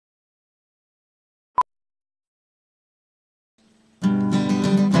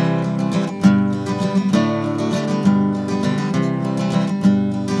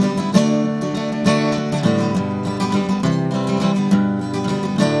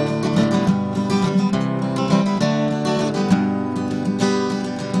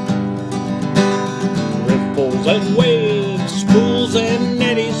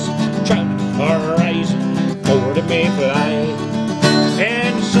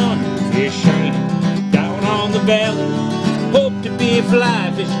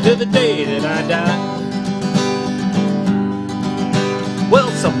I die. Well,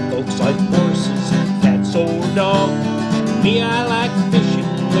 some folks like horses, cats or dogs. Me, I like fishing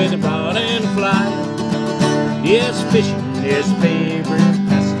with a rod and a fly. Yes, fishing is a favorite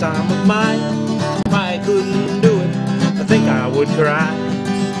pastime of mine. If I couldn't do it, I think I would cry.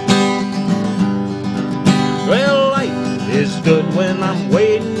 Well, life is good when I'm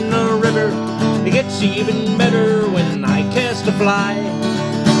wading a river. It gets even better when I cast a fly.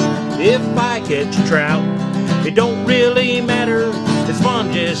 If I catch a trout, it don't really matter. It's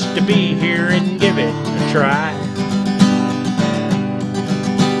fun just to be here and give it a try.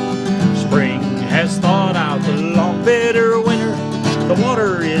 Spring has thawed out the long bitter winter. The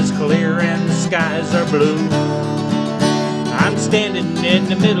water is clear and the skies are blue. I'm standing in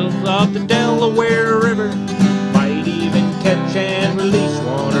the middle of the Delaware River. Might even catch and release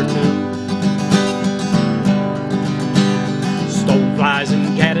one or two. Stoneflies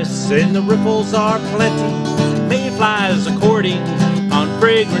and caddis in the riffles are plenty. Mayflies a courting on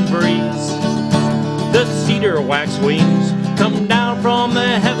fragrant breeze. The cedar waxwings come down from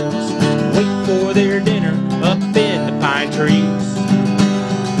the heavens, wait for their dinner up in the pine trees.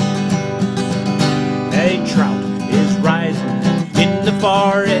 A trout is rising in the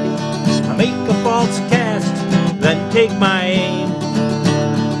far eddy. I make a false cast, then take my aim.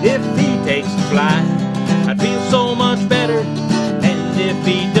 If he takes the fly, I'd feel so much better. And if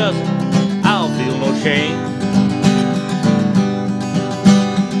he doesn't, I'll feel no shame.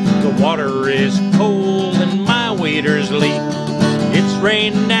 The water is cold and my waders leak. It's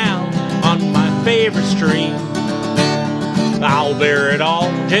raining down on my favorite stream. I'll bear it all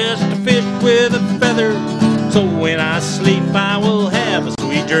just to fish with a feather. So when I sleep I will have a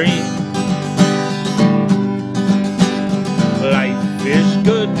sweet dream. Life is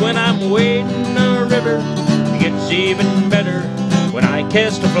good when I'm wading a river. It gets even better when I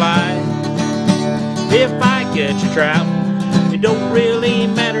cast a fly. If I catch a trout, it don't really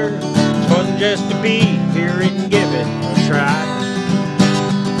matter. It's fun just to be here and give it a try.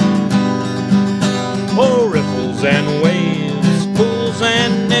 Oh, ripples and waves, pools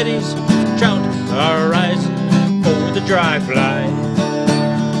and eddies, trout are rising for the dry fly.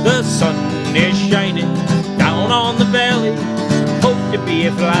 The sun is shining down on the valley. Hope to be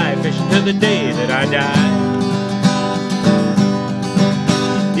a fly fishing till the day that I die.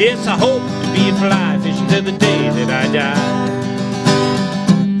 Yes, I hope to be a fly fishing till the day that I die.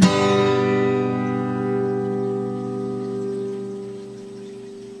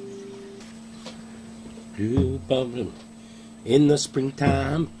 In the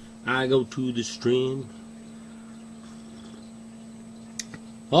springtime, I go to the stream.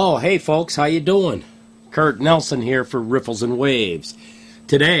 Oh, hey folks, how you doing? Kurt Nelson here for Riffles and Waves.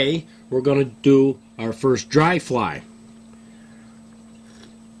 Today, we're going to do our first dry fly.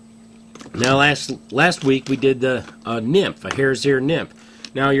 Now, last week we did the nymph, a hare's ear nymph.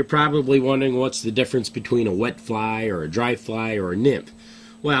 Now, you're probably wondering what's the difference between a wet fly or a dry fly or a nymph.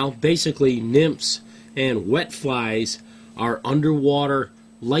 Well, basically, nymphs and wet flies are underwater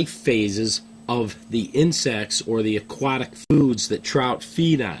life phases of the insects or the aquatic foods that trout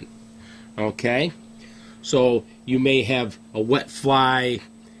feed on. Okay? So you may have a wet fly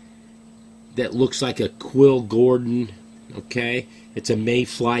that looks like a quill Gordon. Okay? It's a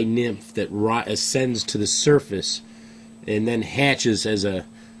mayfly nymph that ascends to the surface and then hatches as a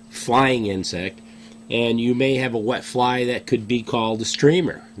flying insect. And you may have a wet fly that could be called a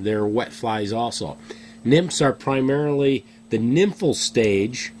streamer. They're wet flies also. Nymphs are primarily the nymphal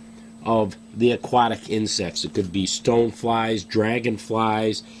stage of the aquatic insects. It could be stoneflies,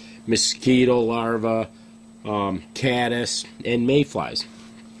 dragonflies, mosquito larvae, caddis, and mayflies.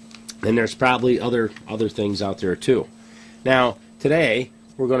 And there's probably other things out there too. Now, today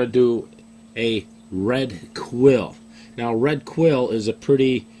we're going to do a red quill. Now, red quill is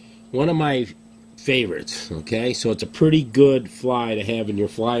one of my favorites. Okay, so it's a pretty good fly to have in your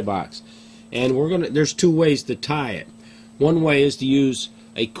fly box. And there's two ways to tie it. One way is to use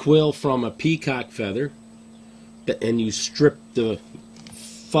a quill from a peacock feather, and you strip the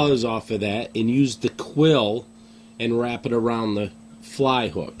fuzz off of that and use the quill and wrap it around the fly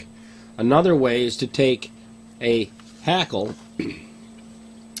hook. Another way is to take a hackle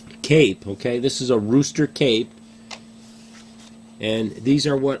cape. Okay, this is a rooster cape, and these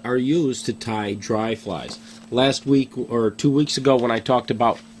are what are used to tie dry flies. Last week or 2 weeks ago when I talked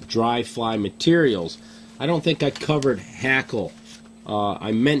about dry fly materials, I don't think I covered hackle.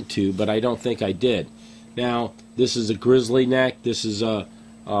 I meant to, but I don't think I did. Now, this is a grizzly neck. This is a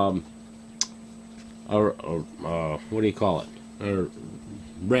what do you call it?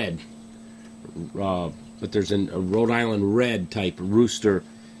 Red. But there's a Rhode Island red type rooster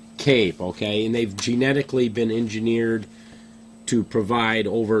cape, okay? And they've genetically been engineered to provide,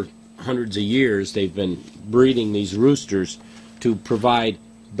 over hundreds of years, they've been breeding these roosters to provide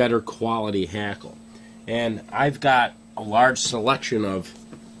better quality hackle. And I've got a large selection of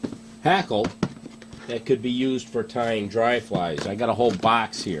hackle that could be used for tying dry flies. I got a whole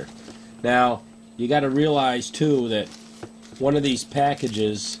box here. Now, you got to realize too that one of these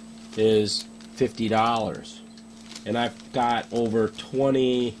packages is $50, and I've got over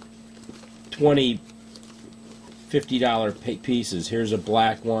 20 $50 pieces. Here's a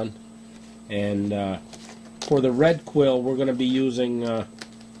black one, and for the red quill we're going to be using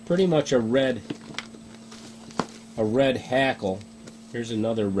pretty much a red hackle. Here's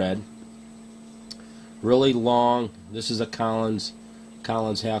another red, really long. This is a Collins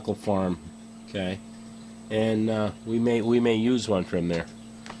Hackle Farm, okay, and we may use one from there.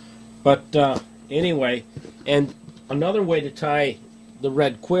 But anyway, and another way to tie the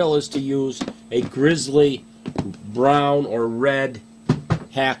red quill is to use a grizzly brown or red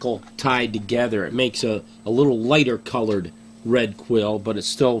hackle tied together. It makes a little lighter colored red quill, but it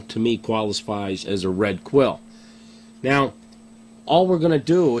still, to me, qualifies as a red quill. Now, all we're going to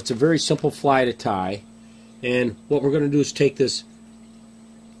do, it's a very simple fly to tie, and what we're going to do is take this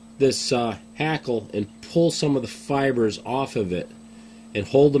hackle and pull some of the fibers off of it and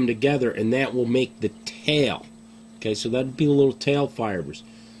hold them together, and that will make the tail. Okay, so that'd be the little tail fibers.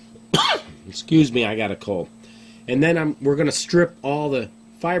 Excuse me, I got a cold. And then we're going to strip all the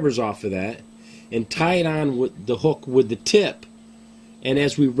fibers off of that and tie it on with the hook with the tip. And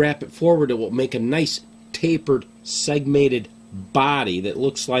as we wrap it forward, it will make a nice tapered, segmented body that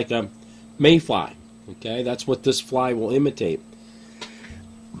looks like a mayfly. Okay, that's what this fly will imitate.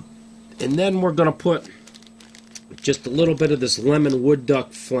 And then we're going to put just a little bit of this lemon wood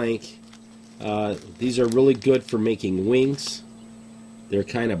duck flank. These are really good for making wings. They're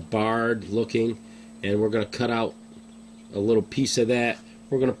kind of barred looking, and we're going to cut out a little piece of that.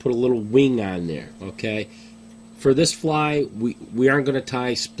 We're going to put a little wing on there, okay? For this fly, we aren't going to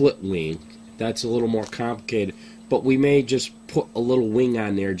tie split wing. That's a little more complicated, but we may just put a little wing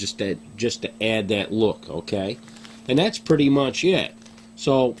on there just to add that look, okay? And that's pretty much it.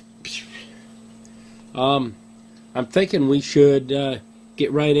 So, I'm thinking we should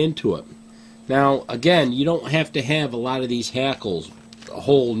get right into it. Now, again, you don't have to have a lot of these hackles,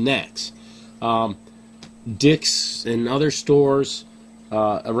 whole necks. Dick's and other stores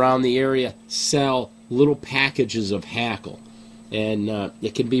around the area sell little packages of hackle, and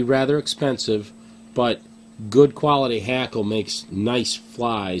it can be rather expensive, but good quality hackle makes nice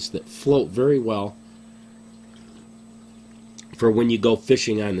flies that float very well for when you go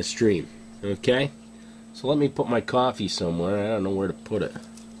fishing on the stream. Okay? So let me put my coffee somewhere. I don't know where to put it.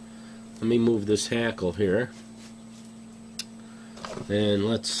 Let me move this hackle here. And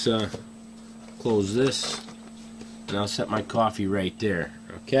let's close this. And I'll set my coffee right there.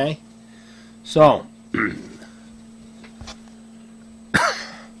 Okay? So,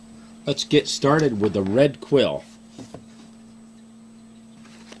 let's get started with the red quill.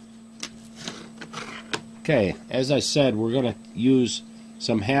 Okay, as I said, we're going to use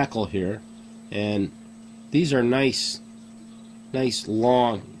some hackle here. And these are nice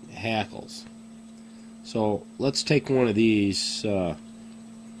long hackles. So let's take one of these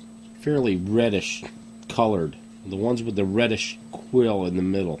fairly reddish colored, the ones with the reddish quill in the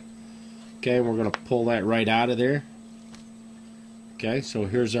middle. Okay, we're going to pull that right out of there. Okay, so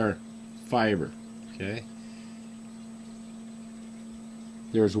here's our fiber. Okay,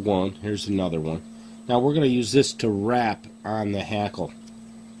 there's one. Here's another one. Now we're going to use this to wrap on the hackle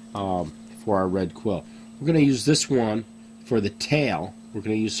for our red quill. We're going to use this one for the tail. We're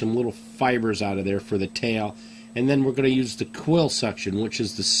going to use some little fibers out of there for the tail, and then we're going to use the quill section, which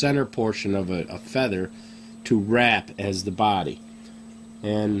is the center portion of a feather, to wrap as the body.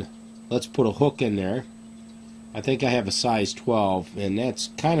 And let's put a hook in there. I think I have a size 12, and that's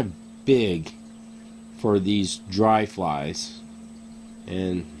kind of big for these dry flies.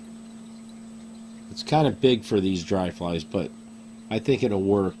 And it's kind of big for these dry flies, but I think it'll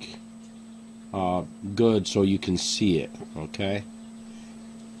work good so you can see it. Okay?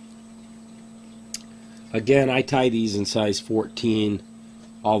 Again, I tie these in size 14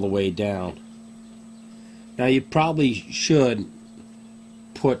 all the way down. Now you probably should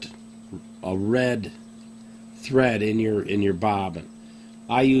put a red thread in your bobbin.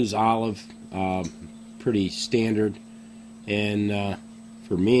 I use olive, pretty standard, and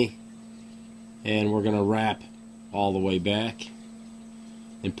for me. And we're going to wrap all the way back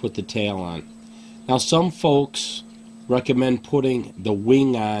and put the tail on. Now some folks recommend putting the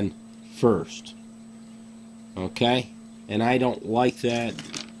wing on first. Okay? And I don't like that.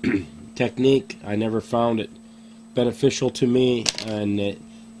 technique. I never found it beneficial to me, and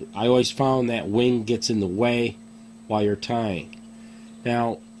I always found that wing gets in the way while you're tying.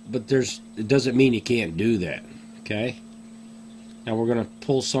 Now, but it doesn't mean you can't do that, okay? Now we're going to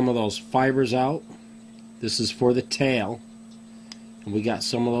pull some of those fibers out. This is for the tail, and we got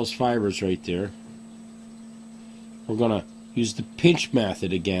some of those fibers right there. We're going to use the pinch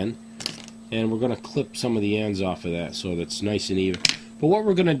method again, and we're going to clip some of the ends off of that so that's nice and even. But what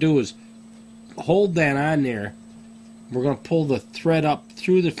we're going to do is hold that on there. We're going to pull the thread up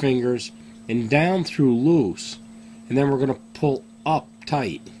through the fingers and down through loose, and then we're going to pull up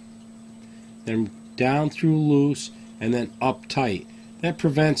tight, then down through loose, and then up tight. That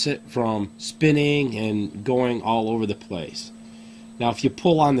prevents it from spinning and going all over the place. Now if you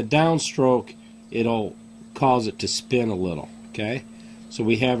pull on the downstroke, it'll cause it to spin a little, okay? So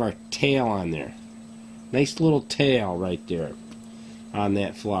we have our tail on there. Nice little tail right there on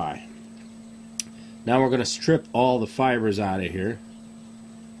that fly. Now we're going to strip all the fibers out of here.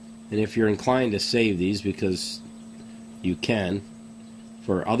 And if you're inclined to save these, because you can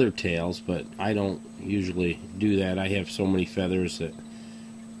for other tails, but I don't usually do that. I have so many feathers that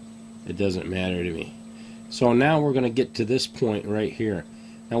it doesn't matter to me. So now we're going to get to this point right here.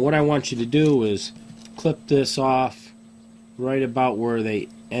 Now what I want you to do is clip this off right about where they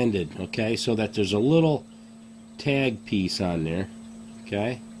ended, okay, so that there's a little tag piece on there,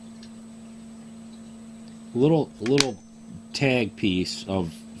 okay, little tag piece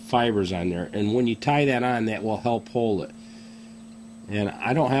of fibers on there, and when you tie that on, that will help hold it. And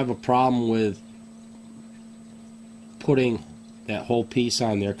I don't have a problem with putting that whole piece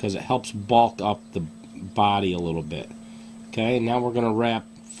on there because it helps bulk up the body a little bit. Okay, now we're going to wrap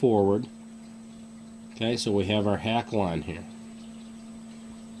forward. Okay, so we have our hackle on here.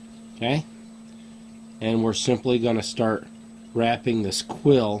 Okay, and we're simply going to start wrapping this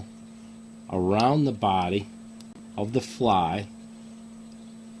quill around the body of the fly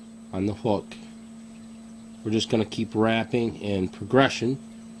on the hook. We're just going to keep wrapping in progression,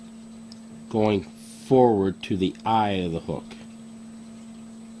 going forward to the eye of the hook.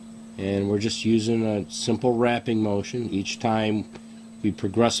 And we're just using a simple wrapping motion. Each time we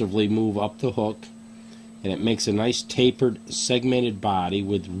progressively move up the hook, and it makes a nice tapered segmented body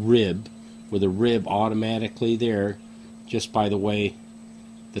with a rib automatically there, just by the way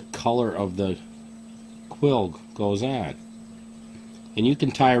the color of the quill goes on. And you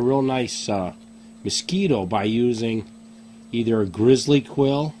can tie a real nice mosquito by using either a grizzly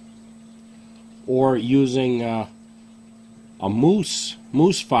quill or using a moose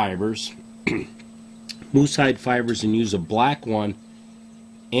fibers, moose hide fibers, and use a black one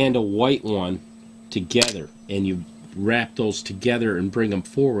and a white one together, and you wrap those together and bring them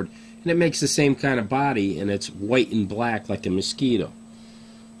forward, and it makes the same kind of body, and it's white and black like a mosquito.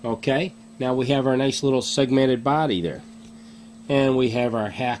 Okay, now we have our nice little segmented body there, and we have our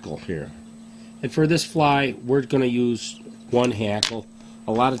hackle here. And for this fly, we're going to use one hackle.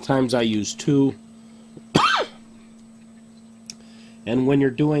 A lot of times I use two. And when you're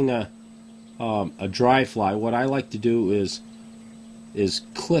doing a dry fly, what I like to do is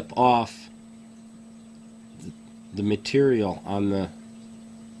clip off the material on the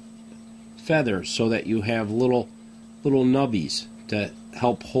feather so that you have little nubbies to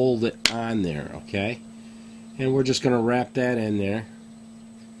help hold it on there, okay? And we're just going to wrap that in there.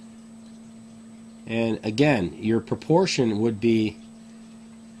 And again, your proportion would be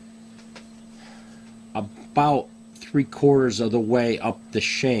about 3/4 of the way up the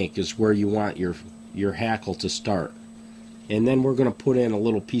shank is where you want your hackle to start. And then we're going to put in a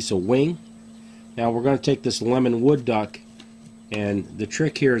little piece of wing. Now we're going to take this lemon wood duck, and the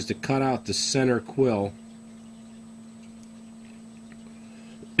trick here is to cut out the center quill.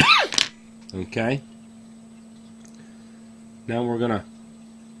 Okay. Now we're going to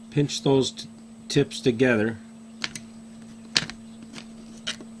pinch those tips together,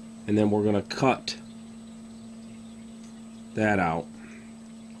 and then we're going to cut that out,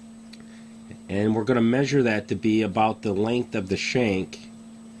 and we're going to measure that to be about the length of the shank.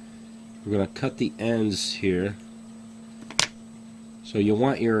 We're going to cut the ends here, so you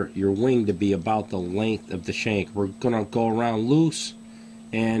want your wing to be about the length of the shank. We're going to go around loose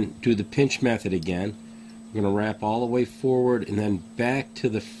and do the pinch method again. We're going to wrap all the way forward and then back to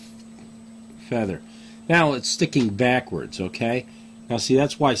the feather. Now it's sticking backwards, okay? Now see,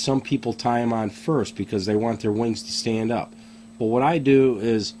 that's why some people tie them on first, because they want their wings to stand up. But what I do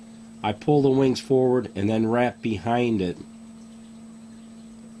is I pull the wings forward and then wrap behind it.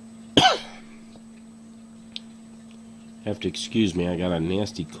 Have to excuse me, I got a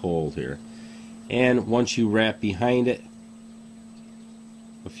nasty cold here. And once you wrap behind it,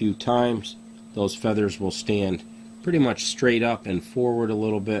 a few times, those feathers will stand pretty much straight up and forward a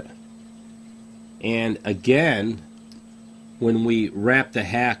little bit. And again, when we wrap the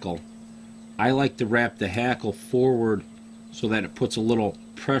hackle, I like to wrap the hackle forward so that it puts a little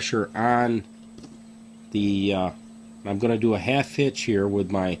pressure on the, I'm going to do a half hitch here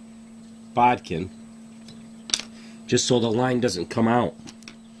with my bodkin, just so the line doesn't come out.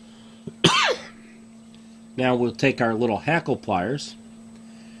 Now we'll take our little hackle pliers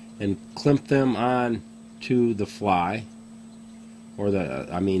and clamp them on to the fly, or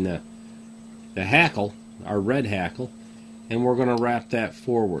the hackle, our red hackle, and we're going to wrap that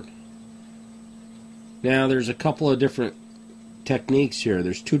forward. Now there's a couple of different techniques here.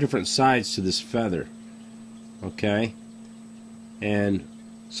 There's two different sides to this feather, okay? And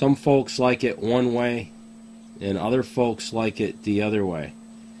some folks like it one way and other folks like it the other way.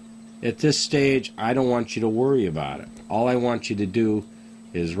 At this stage, I don't want you to worry about it. All I want you to do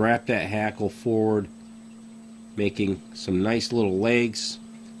is wrap that hackle forward, making some nice little legs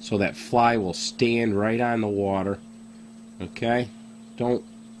so that fly will stand right on the water. Okay? Don't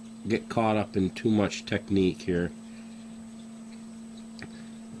get caught up in too much technique here.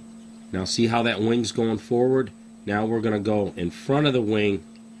 Now see how that wing's going forward? Now we're going to go in front of the wing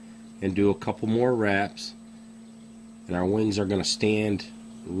and do a couple more wraps, and our wings are going to stand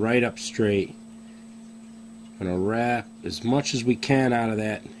right up straight. Going to wrap as much as we can out of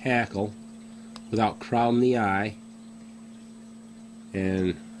that hackle without crowding the eye,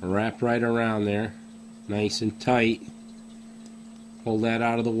 and wrap right around there nice and tight. Hold that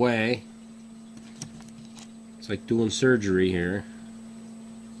out of the way. It's like doing surgery here.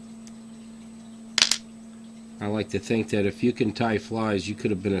 I like to think that if you can tie flies, you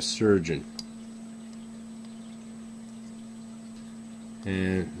could have been a surgeon.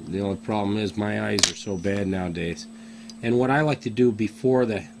 And the only problem is my eyes are so bad nowadays. And what I like to do before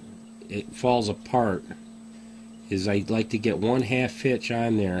it falls apart is I like to get one half hitch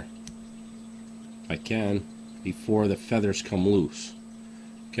on there, if I can, before the feathers come loose.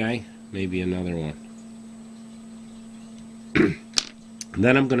 Okay? Maybe another one. And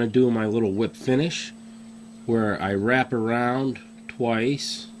then I'm going to do my little whip finish, where I wrap around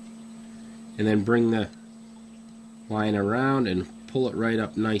twice and then bring the line around and pull it right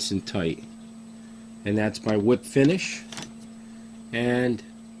up nice and tight. And that's my whip finish. And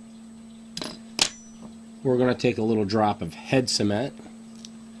we're going to take a little drop of head cement,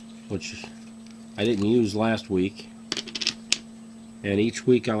 which I didn't use last week. And each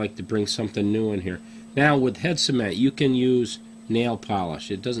week I like to bring something new in here. Now with head cement, you can use nail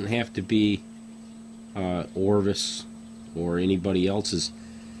polish. It doesn't have to be Rwsea or anybody else's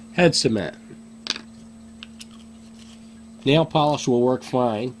head cement. Nail polish will work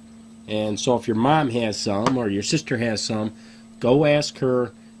fine, and so if your mom has some or your sister has some, go ask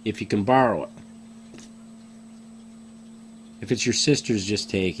her if you can borrow it. If it's your sister's, just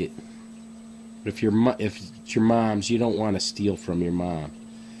take it. But if it's your mom's, you don't want to steal from your mom.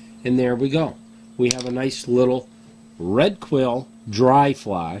 And there we go. We have a nice little red quill dry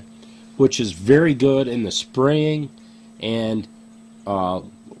fly, which is very good in the spring and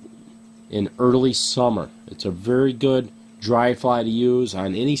in early summer. It's a very good dry fly to use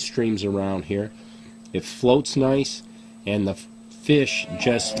on any streams around here. It floats nice, and the fish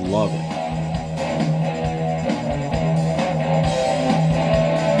just love it.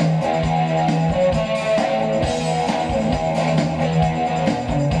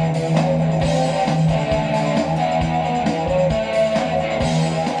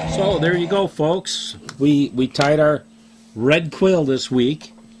 So there you go, folks. We tied our red quill this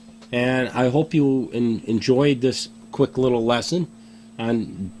week, and I hope you enjoyed this quick little lesson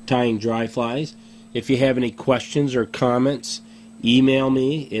on tying dry flies. If you have any questions or comments, email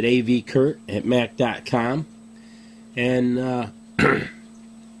me at avkurt@mac.com. And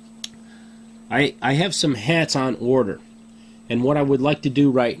I have some hats on order. And what I would like to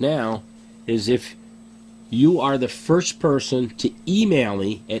do right now is, if you are the first person to email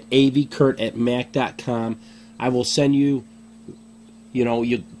me at avkurt@mac.com, I will send you,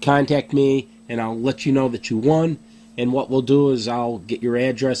 you contact me and I'll let you know that you won. And what we'll do is I'll get your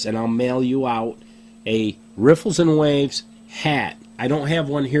address and I'll mail you out a Riffles and Waves hat. I don't have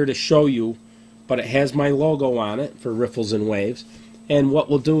one here to show you, but it has my logo on it for Riffles and Waves. And what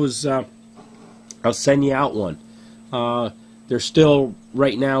we'll do is I'll send you out one. They're still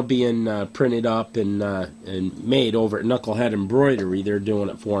right now being printed up and made over at Knucklehead Embroidery. They're doing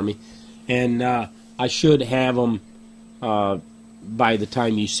it for me. And I should have them by the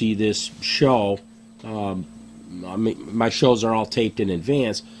time you see this show. My shows are all taped in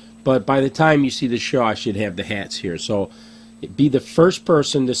advance, but by the time you see the show, I should have the hats here. So be the first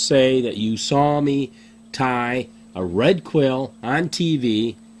person to say that you saw me tie a red quill on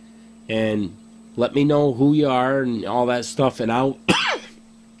TV, and let me know who you are and all that stuff, and I'll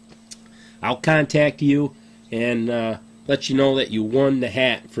I'll contact you and let you know that you won the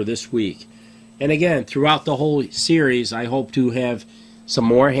hat for this week. And again, throughout the whole series, I hope to have some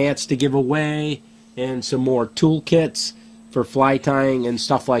more hats to give away and some more toolkits for fly tying and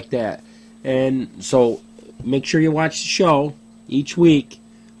stuff like that. And so make sure you watch the show each week.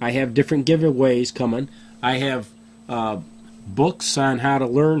 I have different giveaways coming. I have books on how to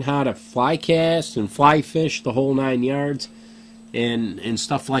learn how to fly cast and fly fish, the whole 9 yards, and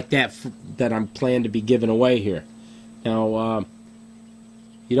stuff like that that I'm planning to be giving away here. Now,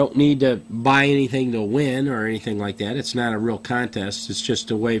 you don't need to buy anything to win or anything like that. It's not a real contest. It's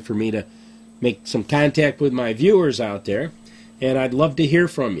just a way for me to make some contact with my viewers out there, and I'd love to hear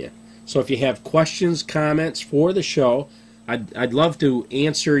from you. So if you have questions, comments for the show, I'd love to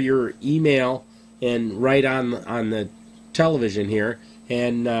answer your email and write on the television here,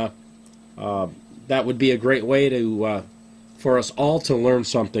 and that would be a great way to for us all to learn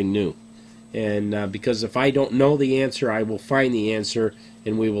something new. And because if I don't know the answer, I will find the answer,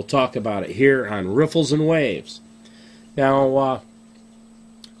 and we will talk about it here on Riffles and Waves. Now,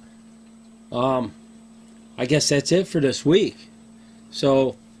 I guess that's it for this week.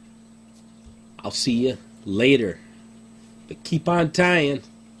 So I'll see you later. But keep on tying.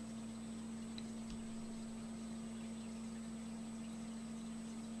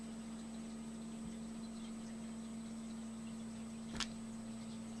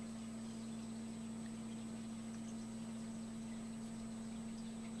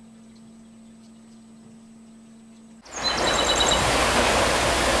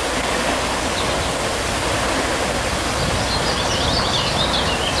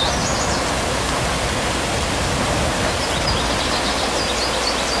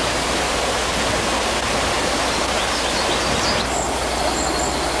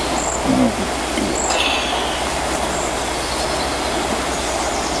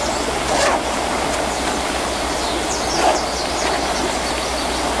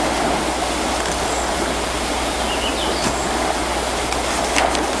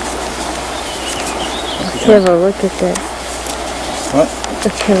 Let's have a look at that. What?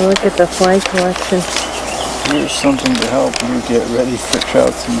 Let's have a look at the fly collection. Here's something to help you get ready for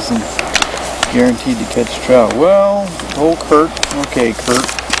trout season. Guaranteed to catch trout. Well, old Kurt. Okay, Kurt.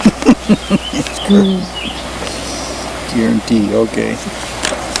 Guaranteed. Okay.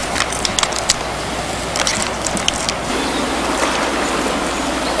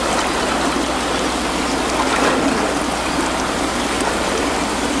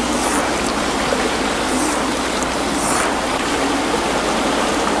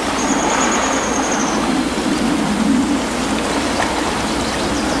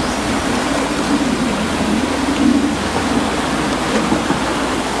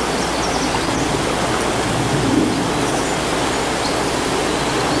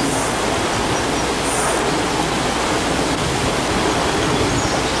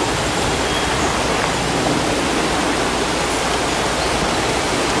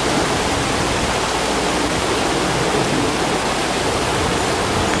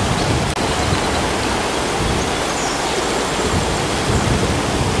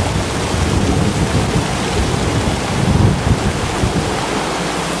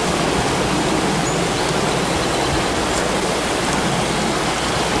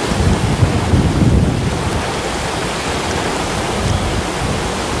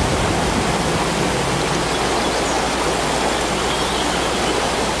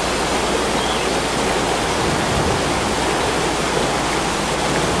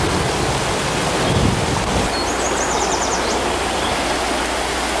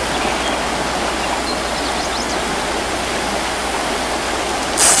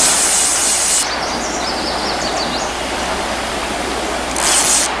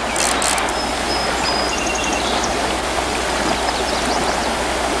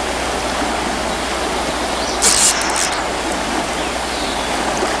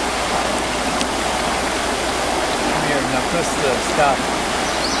 Press the stop.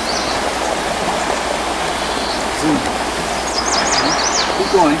 Zoom. Keep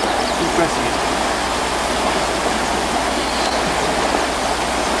going. Keep pressing it.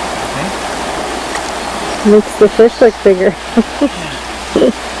 Okay. Makes the fish look bigger.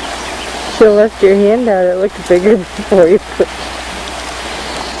 Should have left your hand out. It looked bigger before you put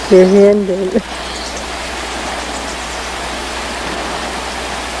your hand in.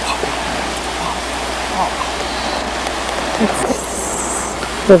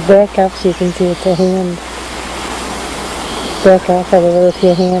 The back up so you can see it's a hand. broke off of the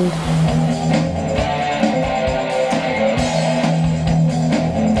Rwsea hand.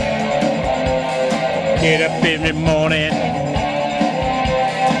 Get up every morning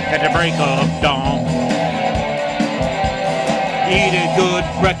at the break of dawn. Eat a good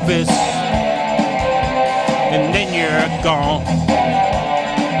breakfast and then you're gone.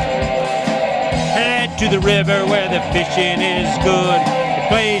 Head to the river where the fishing is good. The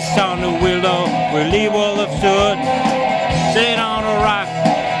place on the willow where Lee Wolf stood. Sit on a rock,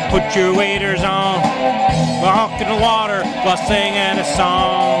 put your waders on, walk in the water while singing a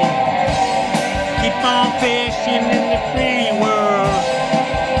song. Keep on fishing in the free world.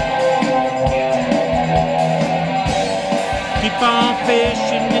 Keep on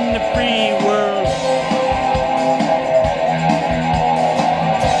fishing in the free world.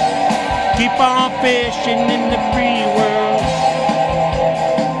 Keep on fishing in the free world.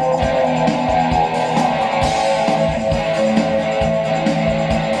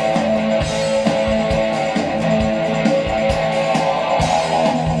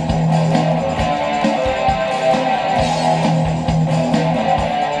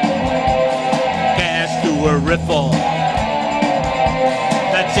 Cast to a riffle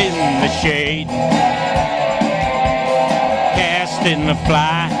that's in the shade. Casting the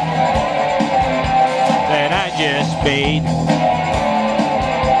fly that I just bait.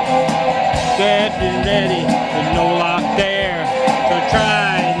 Getting ready with no lock there, so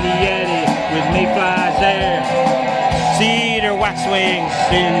trying the eddy with mayflies there. Cedar waxwings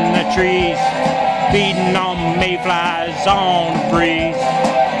in the trees, feeding on mayflies on the breeze.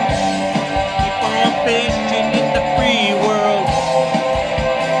 Keep on fishing in the free world.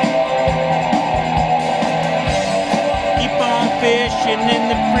 Keep on fishing in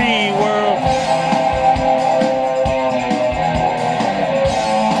the free world.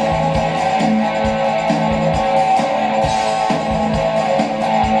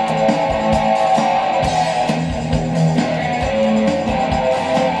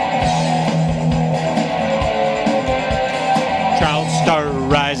 Trout start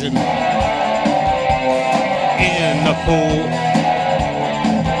rising in the pool.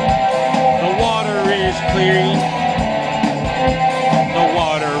 The water is clearing. The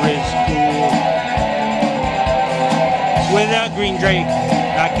water is cool. With a green drake,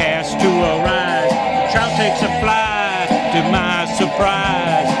 I cast to a rise. The trout takes a fly, to my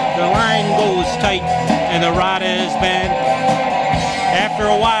surprise. The line goes tight and the rod is bent. After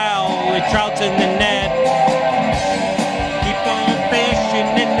a while, the trout's in the net. Keep on fishing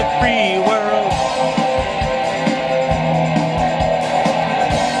in the free world.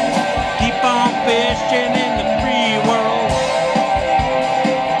 Keep on fishing in the free world.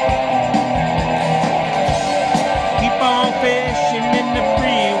 Keep on fishing in the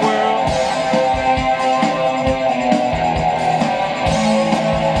free world.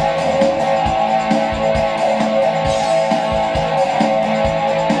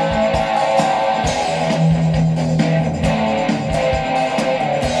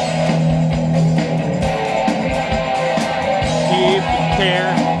 If you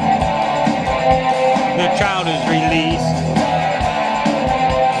care, the trout is released.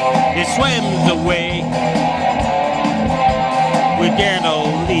 It swims away with no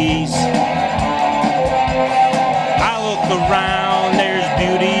lease. I look around, there's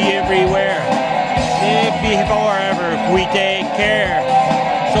beauty everywhere. It'll be forever if we take care.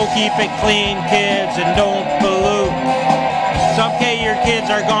 So keep it clean, kids, and don't pollute. Someday your kids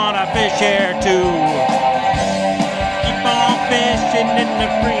are gonna fish here too. Keep on fishing in the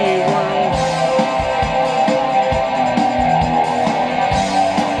free world.